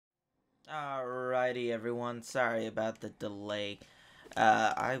Alrighty, everyone. Sorry about the delay.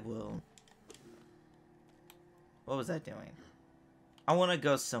 I will. What was I doing? I want to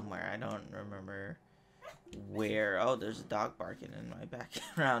go somewhere. I don't remember where. Oh, there's a dog barking in my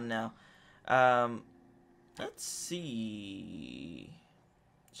background now. Um, let's see.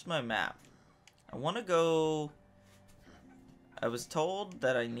 It's my map. I want to go. I was told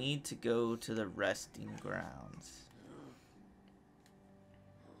that I need to go to the resting grounds.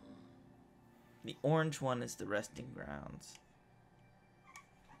 The orange one is the resting grounds.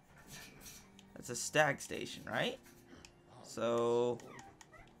 That's a stag station, right? So,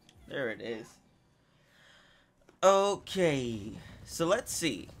 there it is. Okay, so let's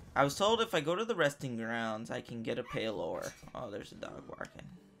see. I was told if I go to the resting grounds, I can get a pale ore. Oh, there's a dog barking.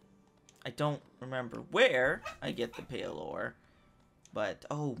 I don't remember where I get the pale ore. But,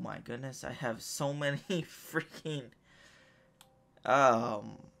 oh my goodness, I have so many freaking...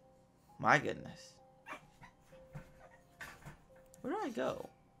 My goodness. Where do I go?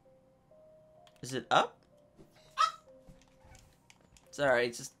 Is it up? Sorry,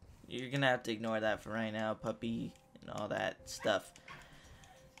 it's just... You're gonna have to ignore that for right now, puppy, and all that stuff.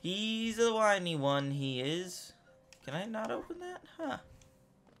 He's a whiny one, he is. Can I not open that? Huh.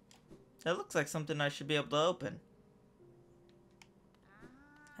 That looks like something I should be able to open.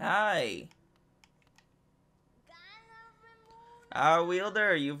 Hi. Our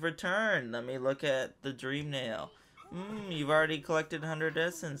wielder, you've returned. Let me look at the dream nail. You've already collected 100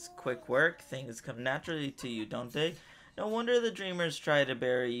 essence. Quick work. Things come naturally to you, don't they? No wonder the dreamers try to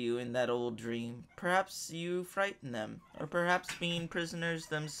bury you in that old dream. Perhaps you frighten them. Or perhaps being prisoners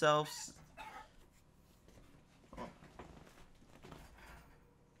themselves...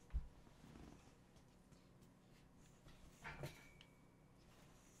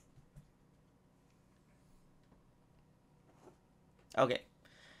 Okay.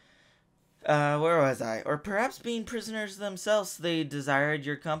 Where was I? Or perhaps being prisoners themselves, they desired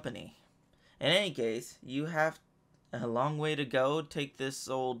your company. In any case, you have a long way to go. Take this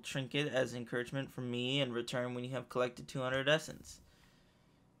old trinket as encouragement from me and return when you have collected 200 essence.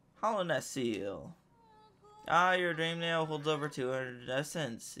 Hollow Nest Seal. Ah, your dream nail holds over 200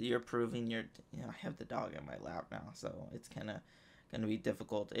 essence. You're proving your... You know, I have the dog in my lap now, so it's kind of going to be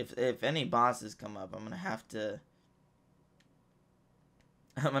difficult. If any bosses come up, I'm going to have to...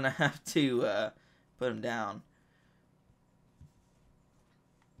 put them down.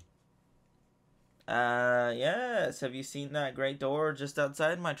 Yes. Have you seen that great door just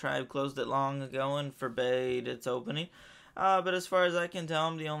outside? My tribe closed it long ago and forbade its opening. But as far as I can tell,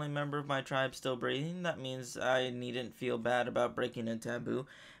 I'm the only member of my tribe still breathing. That means I needn't feel bad about breaking a taboo.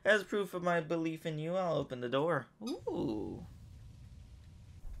 As proof of my belief in you, I'll open the door. Ooh.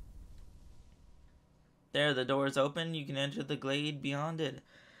 There, the door is open. You can enter the glade beyond it.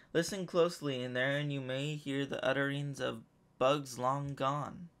 Listen closely in there, and you may hear the utterings of bugs long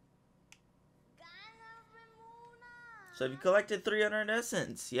gone. So have you collected 300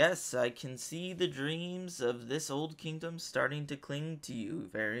 essence? Yes, I can see the dreams of this old kingdom starting to cling to you.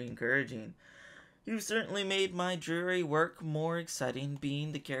 Very encouraging. You've certainly made my dreary work more exciting.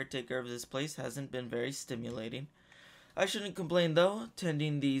 Being the caretaker of this place hasn't been very stimulating. I shouldn't complain, though.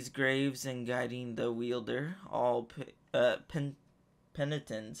 Tending these graves and guiding the wielder, all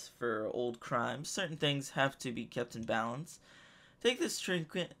penitence for old crimes. Certain things have to be kept in balance. Take this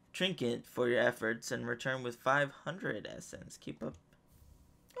trinket for your efforts and return with 500 essence. Keep up.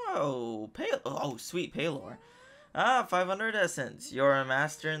 Oh, sweet Palor. 500 essence. You're a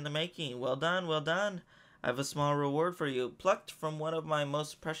master in the making. Well done, well done. I have a small reward for you. Plucked from one of my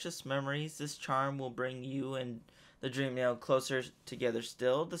most precious memories, this charm will bring you and the dream nail closer together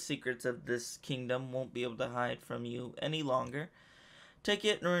still. The secrets of this kingdom won't be able to hide from you any longer. Take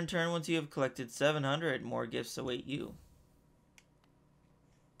it and return once you have collected 700. More gifts await you.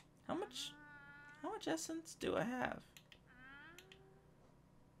 How much essence do I have?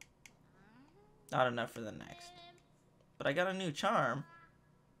 Not enough for the next. But I got a new charm.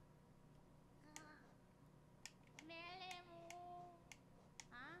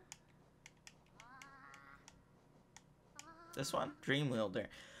 This one? Dream Wielder.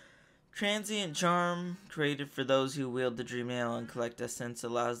 Transient charm created for those who wield the dream nail and collect essence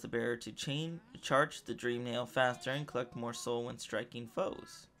allows the bearer to charge the dream nail faster and collect more soul when striking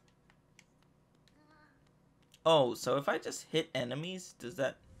foes. Oh, so if I just hit enemies, does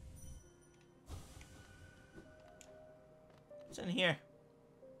that... What's in here?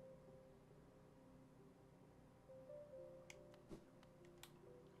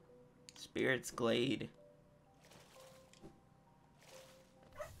 Spirit's Glade.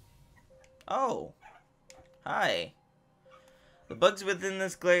 Oh. Hi. The bugs within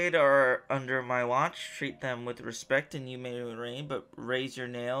this glade are under my watch. Treat them with respect and you may reign, but raise your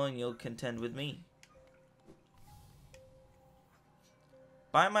nail and you'll contend with me.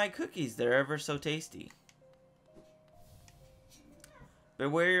 Buy my cookies, they're ever so tasty.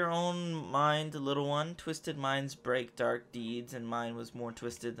 Beware your own mind, little one. Twisted minds break dark deeds, and mine was more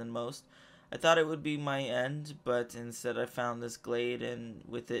twisted than most. I thought it would be my end, but instead I found this glade, and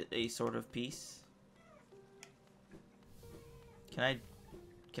with it a sort of peace.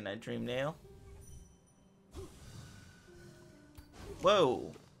 Can I dream nail?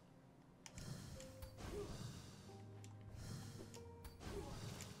 Whoa!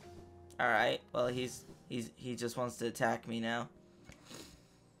 Alright, well he just wants to attack me now.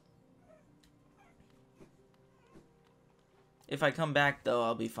 If I come back though,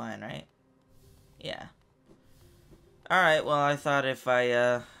 I'll be fine, right? Yeah. Alright, well I thought if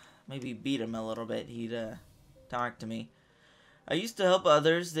I maybe beat him a little bit, he'd talk to me. I used to help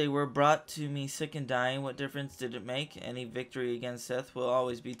others. They were brought to me sick and dying. What difference did it make? Any victory against Seth will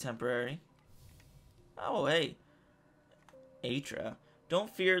always be temporary. Oh, hey. Atra. Don't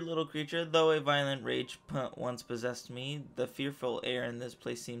fear, little creature. Though a violent rage once possessed me, the fearful air in this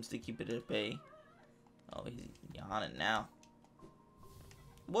place seems to keep it at bay. Oh, he's yawning now.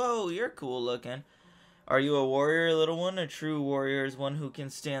 Whoa, you're cool looking. Are you a warrior, little one? A true warrior is one who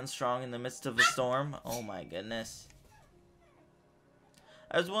can stand strong in the midst of a storm. Oh my goodness.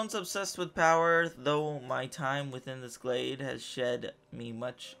 I was once obsessed with power, though my time within this glade has shed me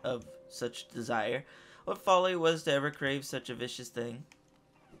much of such desire. What folly was to ever crave such a vicious thing?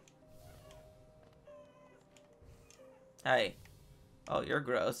 Hey. Oh, you're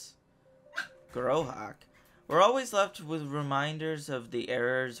gross. Grohawk. We're always left with reminders of the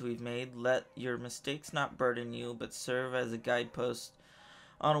errors we've made. Let your mistakes not burden you, but serve as a guidepost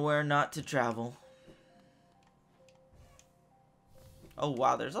on where not to travel. Oh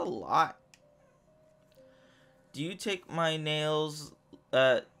wow, there's a lot. Do you take my nails?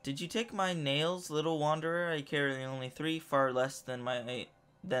 Did you take my nails, little wanderer? I carry only 3, far less than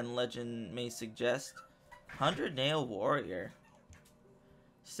legend may suggest. 100 nail warrior.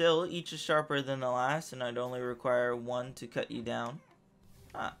 Still, each is sharper than the last, and I'd only require 1 to cut you down.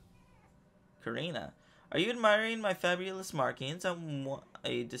 Ah, Karina. Are you admiring my fabulous markings? I'm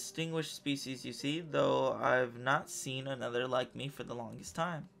a distinguished species, you see, though I've not seen another like me for the longest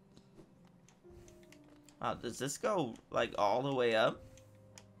time. Wow, does this go, like, all the way up?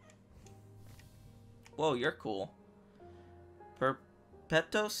 Whoa, you're cool.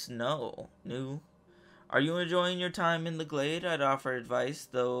 Perpetuo Snow. New. Are you enjoying your time in the glade? I'd offer advice,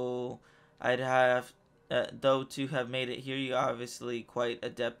 though though to have made it here, you're obviously quite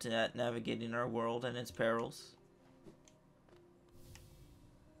adept at navigating our world and its perils.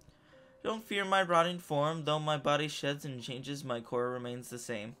 Don't fear my rotting form, though my body sheds and changes, my core remains the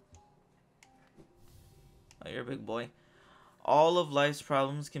same. Oh, you're a big boy. All of life's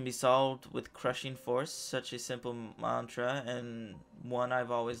problems can be solved with crushing force, such a simple mantra, and one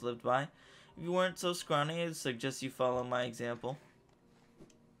I've always lived by. If you weren't so scrawny, I'd suggest you follow my example.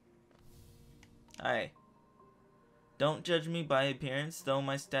 Aye. Don't judge me by appearance. Though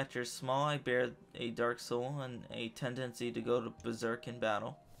my stature is small, I bear a dark soul and a tendency to go to berserk in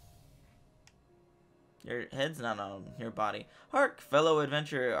battle. Your head's not on your body. Hark, fellow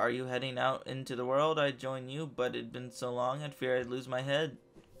adventurer, are you heading out into the world? I'd join you, but it'd been so long, I'd fear I'd lose my head.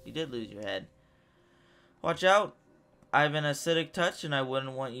 You did lose your head. Watch out. I've an acidic touch, and I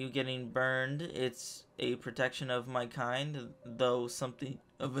wouldn't want you getting burned. It's a protection of my kind, though something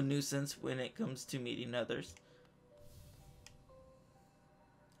of a nuisance when it comes to meeting others.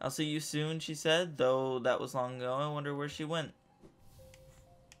 I'll see you soon, she said, though that was long ago. I wonder where she went.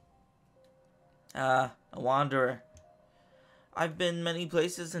 A wanderer. I've been many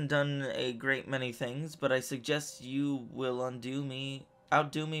places and done a great many things, but I suggest you will outdo me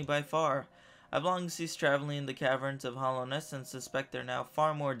by far. I've long ceased traveling in the caverns of hollowness and suspect they're now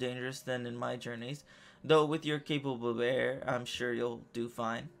far more dangerous than in my journeys, though with your capable bear, I'm sure you'll do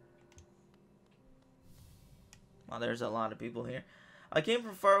fine. Well, there's a lot of people here. I came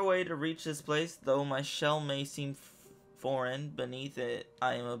from far away to reach this place, though my shell may seem foreign. Beneath it,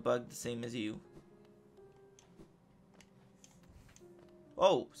 I am a bug the same as you.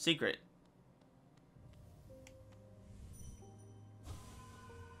 Oh, secret.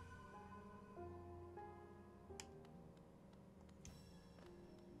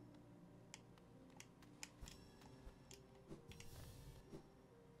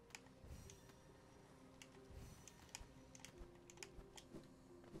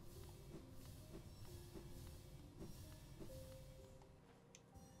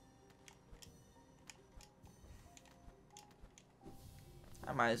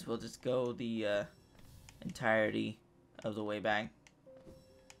 might as well just go the entirety of the way back.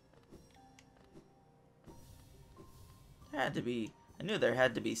 There had to be, I knew there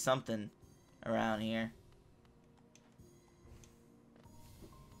had to be something around here.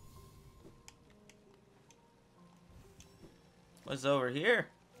 What's over here?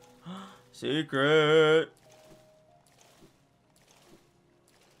 Secret!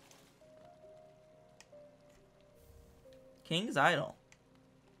 King's Idol.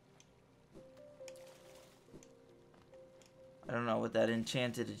 I don't know what that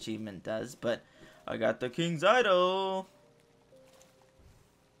enchanted achievement does, but I got the King's Idol.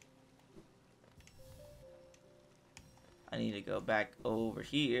 I need to go back over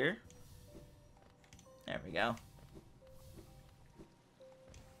here. There we go.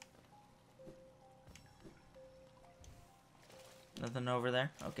 Nothing over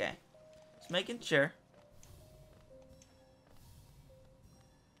there? Okay. Just making sure.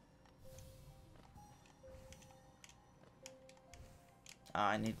 Oh,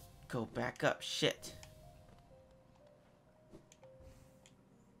 I need to go back up. Shit.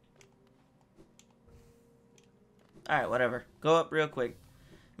 Alright, whatever. Go up real quick.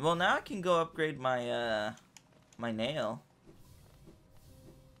 Well, now I can go upgrade my, my nail.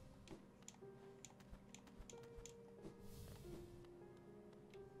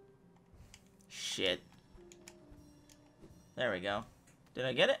 Shit. There we go. Did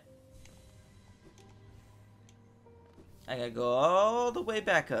I get it? I gotta go all the way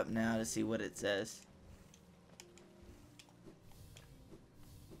back up now to see what it says.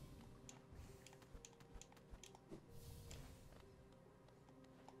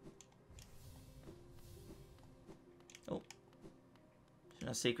 Oh. There's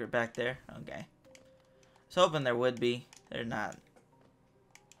no secret back there? Okay. I was hoping there would be. They're not.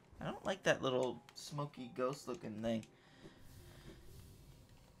 I don't like that little smoky ghost looking thing.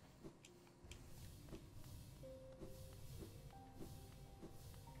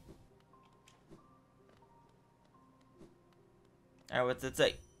 Alright, what's it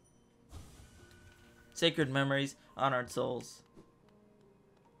say? Sacred memories, honored souls.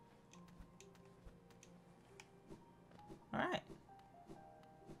 Alright.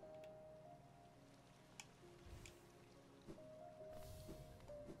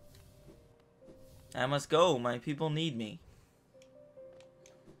 I must go. My people need me.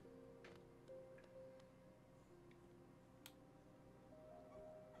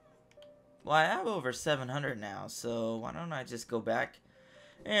 Well, I have over 700 now, so why don't I just go back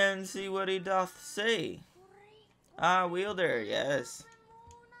and see what he doth say? Ah, Wielder, yes.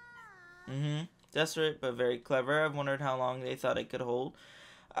 Desperate, but very clever. I've wondered how long they thought it could hold.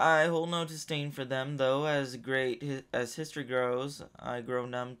 I hold no disdain for them, though, as as history grows, I grow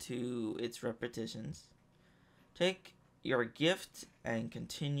numb to its repetitions. Take your gift and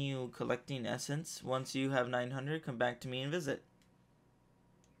continue collecting essence. Once you have 900, come back to me and visit.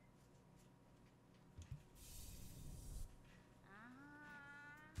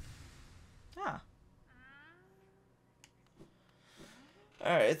 Ah.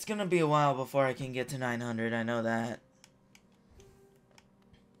 Alright, it's gonna be a while before I can get to 900, I know that.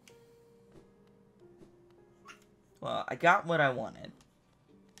 Well, I got what I wanted.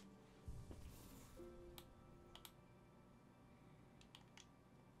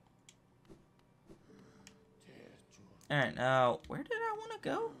 Alright, now, where did I want to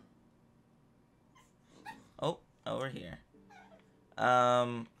go? Oh, over here.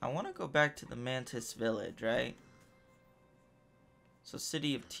 I want to go back to the Mantis Village, right? So,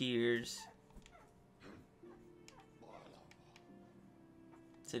 City of Tears.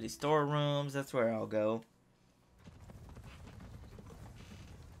 City storerooms, that's where I'll go.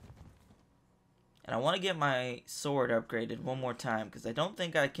 And I want to get my sword upgraded one more time, because I don't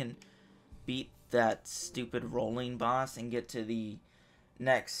think I can beat that stupid rolling boss and get to the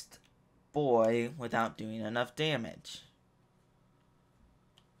next boy without doing enough damage.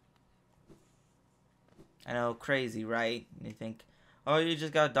 I know, crazy, right? And you think, oh, you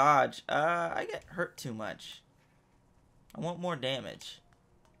just gotta dodge. I get hurt too much. I want more damage.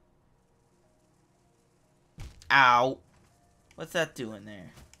 Ow! What's that doing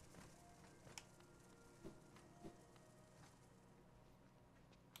there?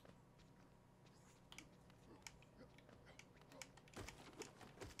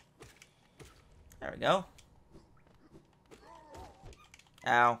 There we go.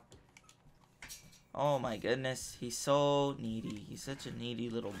 Ow. Oh my goodness, he's so needy. He's such a needy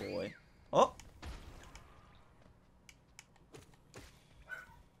little boy. Oh!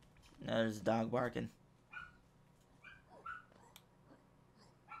 Now there's a dog barking.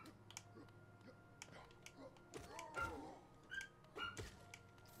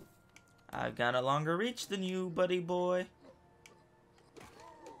 I've got a longer reach than you, buddy boy.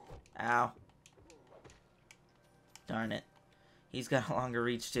 Ow. Darn it. He's got a longer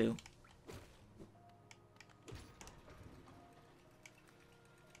reach too.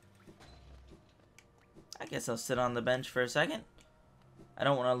 I guess I'll sit on the bench for a second. I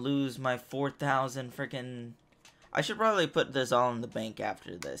don't want to lose my 4,000 freaking... I should probably put this all in the bank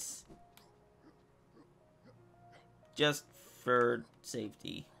after this. Just for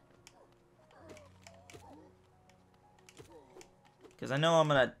safety. Because I know I'm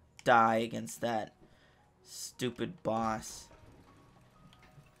going to die against that stupid boss.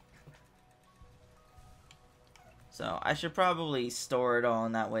 So I should probably store it all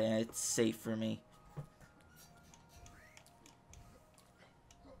in that way it's safe for me.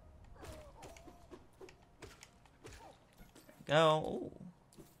 Go. Ooh,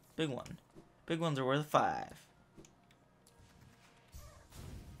 big one. Big ones are worth 5.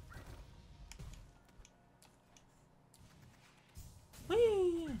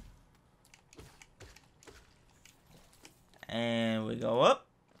 Whee! And we go up.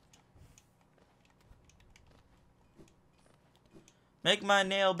 Make my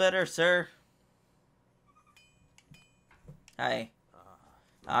nail better, sir. Hi.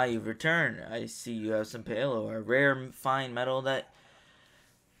 Ah, you've returned. I see you have some palo, a rare fine metal that...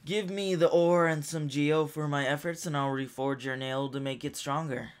 Give me the ore and some geo for my efforts, and I'll reforge your nail to make it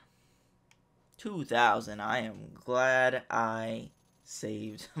stronger. 2,000. I am glad I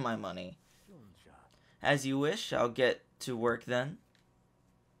saved my money. As you wish, I'll get to work then.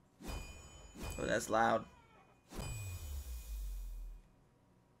 Oh, that's loud.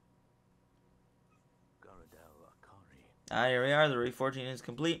 Ah, here we are. The reforging is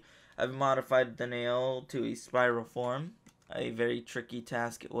complete. I've modified the nail to a spiral form. A very tricky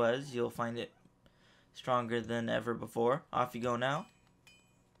task it was. You'll find it stronger than ever before. Off you go now.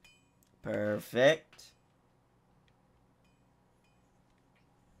 Perfect.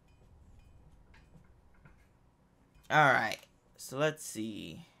 Alright. So let's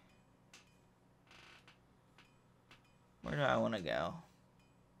see. Where do I want to go?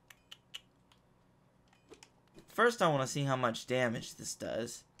 First, I want to see how much damage this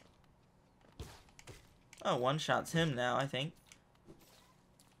does. Oh, one-shots him now, I think.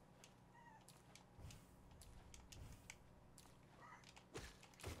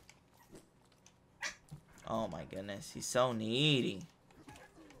 Oh my goodness, he's so needy.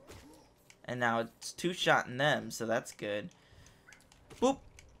 And now it's two-shotting them, so that's good. Boop.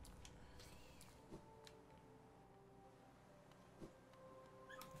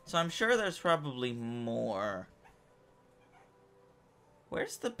 So I'm sure there's probably more.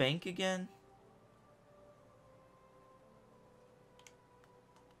 Where's the bank again?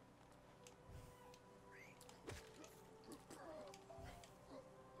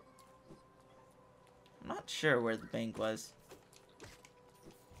 I'm not sure where the bank was.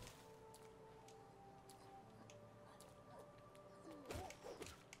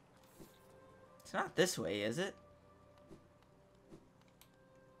 It's not this way, is it?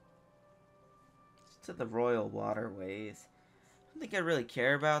 It's to the Royal Waterways. I don't think I really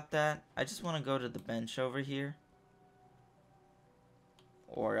care about that. I just want to go to the bench over here.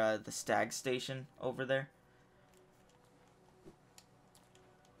 Or the stag station over there.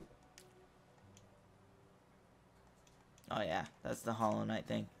 Oh yeah, that's the Hollow Knight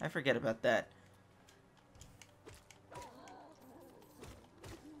thing. I forget about that.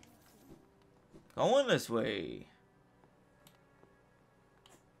 Going this way.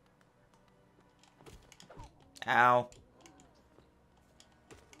 Ow.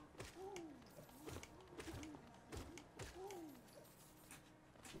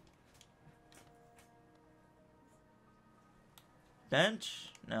 Bench?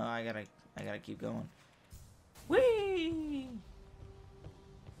 No, I gotta keep going. Whee!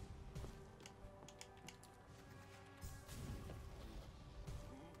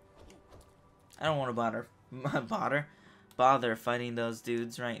 I don't want to bother fighting those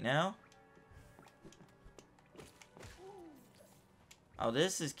dudes right now. Oh,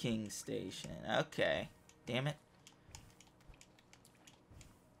 this is King's Station. Okay. Damn it.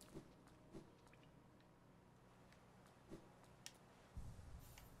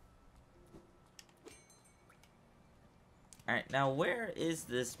 Alright, now where is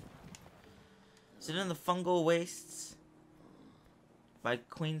this? Is it in the Fungal Wastes? By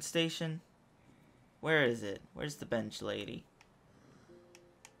Queen Station? Where is it? Where's the bench lady?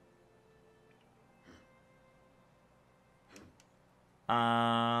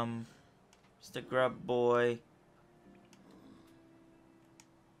 Just a grub boy.